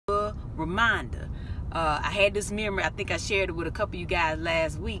reminder. I had this memory. I think I shared it with a couple of you guys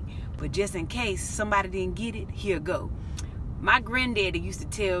last week. But just in case somebody didn't get it, here go. My granddaddy used to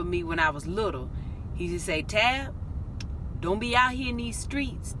tell me when I was little, he used to say, Tab, don't be out here in these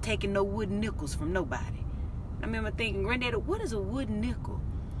streets taking no wooden nickels from nobody. I remember thinking, Granddaddy, what is a wooden nickel?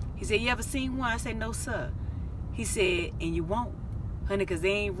 He said, you ever seen one? I said, no, sir. He said, and you won't, honey, because they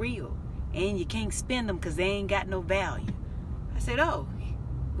ain't real. And you can't spend them because they ain't got no value. I said, oh,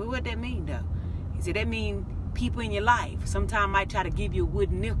 well, what that mean, though? He said, that mean people in your life sometimes might try to give you a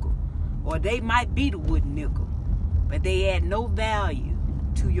wooden nickel. Or they might be the wooden nickel. But they add no value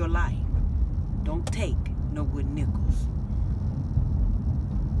to your life. Don't take no wooden nickels.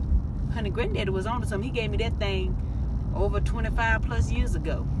 Honey, Granddaddy was on to something. He gave me that thing over 25 plus years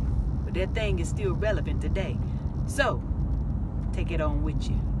ago. But that thing is still relevant today. So, take it on with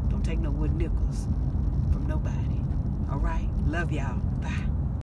you. Don't take no wooden nickels from nobody. All right? Love y'all. Bye.